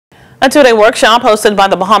A two-day workshop hosted by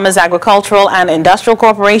the Bahamas Agricultural and Industrial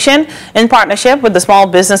Corporation in partnership with the Small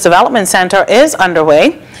Business Development Center is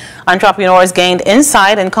underway. Entrepreneurs gained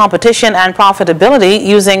insight in competition and profitability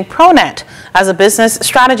using ProNet as a business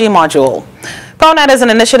strategy module. ProNet is an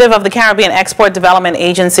initiative of the Caribbean Export Development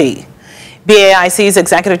Agency. BAIC's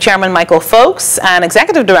Executive Chairman Michael Folks and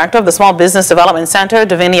Executive Director of the Small Business Development Center,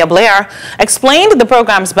 Davinia Blair, explained the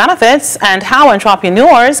program's benefits and how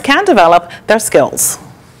entrepreneurs can develop their skills.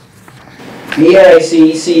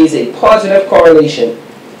 BAIC sees a positive correlation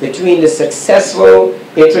between the successful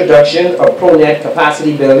introduction of ProNet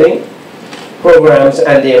capacity building programs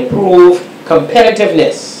and the improved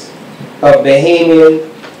competitiveness of Bahamian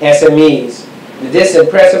SMEs. With this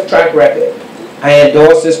impressive track record, I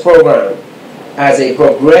endorse this program as a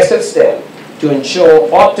progressive step to ensure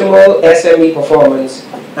optimal SME performance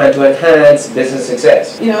and to enhance business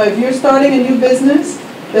success. You know, if you're starting a new business,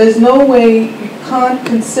 there's no way you can't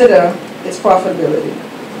consider its profitability.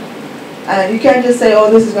 And you can't just say,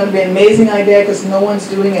 oh, this is going to be an amazing idea because no one's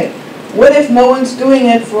doing it. What if no one's doing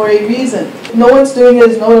it for a reason? No one's doing it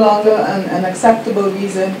is no longer an acceptable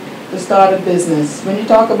reason to start a business. When you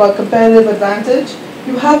talk about competitive advantage,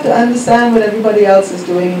 you have to understand what everybody else is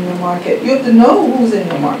doing in your market. You have to know who's in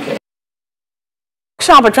your market. The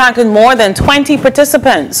workshop attracted more than 20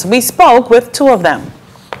 participants. We spoke with two of them.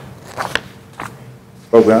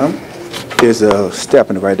 Program is a step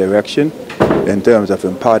in the right direction in terms of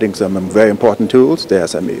imparting some very important tools to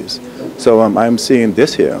SMEs. So I'm seeing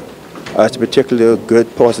this here as a particularly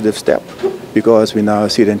good positive step because we now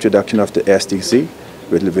see the introduction of the SDC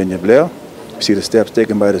with Lavinia Blair. We see the steps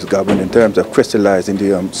taken by this government in terms of crystallizing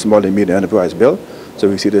the small and medium enterprise bill. So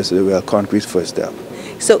we see this as a real concrete first step.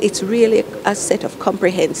 So it's really a set of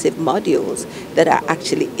comprehensive modules that are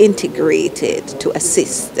actually integrated to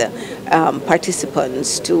assist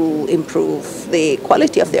participants to improve the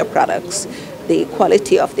quality of their products, the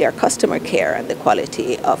quality of their customer care, and the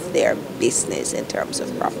quality of their business in terms of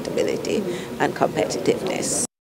profitability and competitiveness.